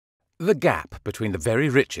The gap between the very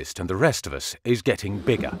richest and the rest of us is getting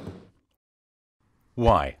bigger.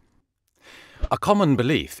 Why? A common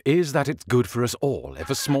belief is that it's good for us all if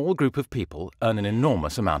a small group of people earn an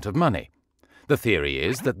enormous amount of money. The theory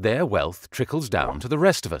is that their wealth trickles down to the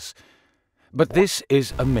rest of us. But this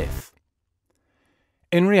is a myth.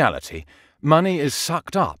 In reality, money is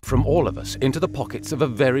sucked up from all of us into the pockets of a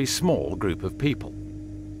very small group of people.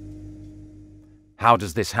 How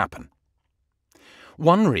does this happen?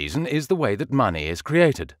 One reason is the way that money is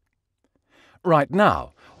created. Right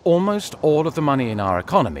now, almost all of the money in our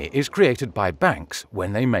economy is created by banks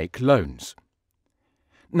when they make loans.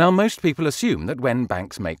 Now, most people assume that when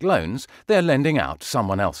banks make loans, they're lending out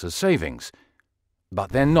someone else's savings.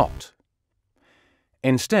 But they're not.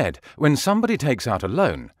 Instead, when somebody takes out a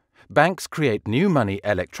loan, banks create new money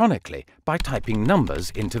electronically by typing numbers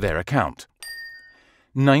into their account.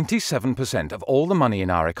 97% of all the money in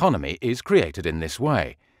our economy is created in this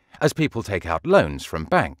way, as people take out loans from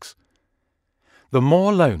banks. The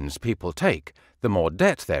more loans people take, the more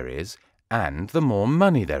debt there is, and the more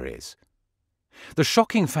money there is. The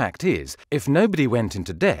shocking fact is, if nobody went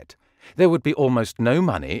into debt, there would be almost no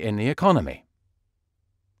money in the economy.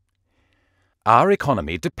 Our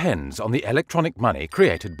economy depends on the electronic money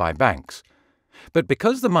created by banks. But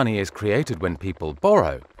because the money is created when people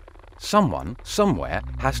borrow, someone, somewhere,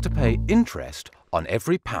 has to pay interest on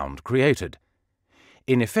every pound created.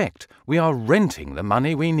 In effect, we are renting the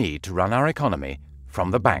money we need to run our economy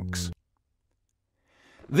from the banks.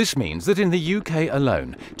 This means that in the UK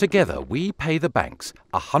alone, together we pay the banks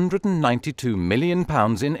 £192 million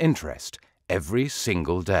in interest every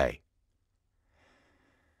single day.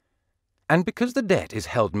 And because the debt is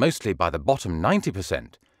held mostly by the bottom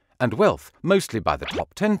 90% and wealth mostly by the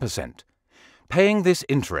top 10%, paying this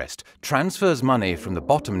interest transfers money from the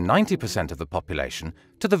bottom 90% of the population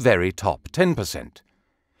to the very top 10%.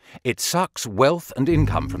 It sucks wealth and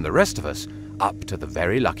income from the rest of us up to the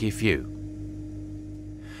very lucky few.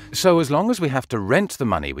 So as long as we have to rent the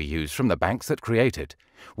money we use from the banks that create it,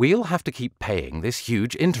 we'll have to keep paying this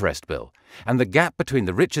huge interest bill, and the gap between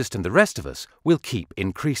the richest and the rest of us will keep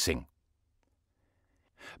increasing.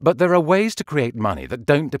 But there are ways to create money that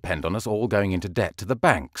don't depend on us all going into debt to the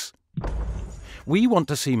banks. We want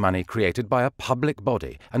to see money created by a public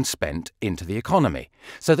body and spent into the economy,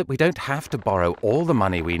 so that we don't have to borrow all the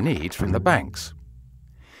money we need from the banks.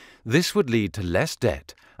 This would lead to less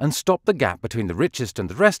debt and stop the gap between the richest and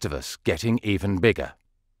the rest of us getting even bigger.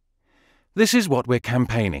 This is what we're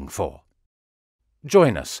campaigning for.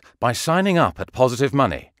 Join us by signing up at Positive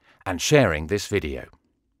Money and sharing this video.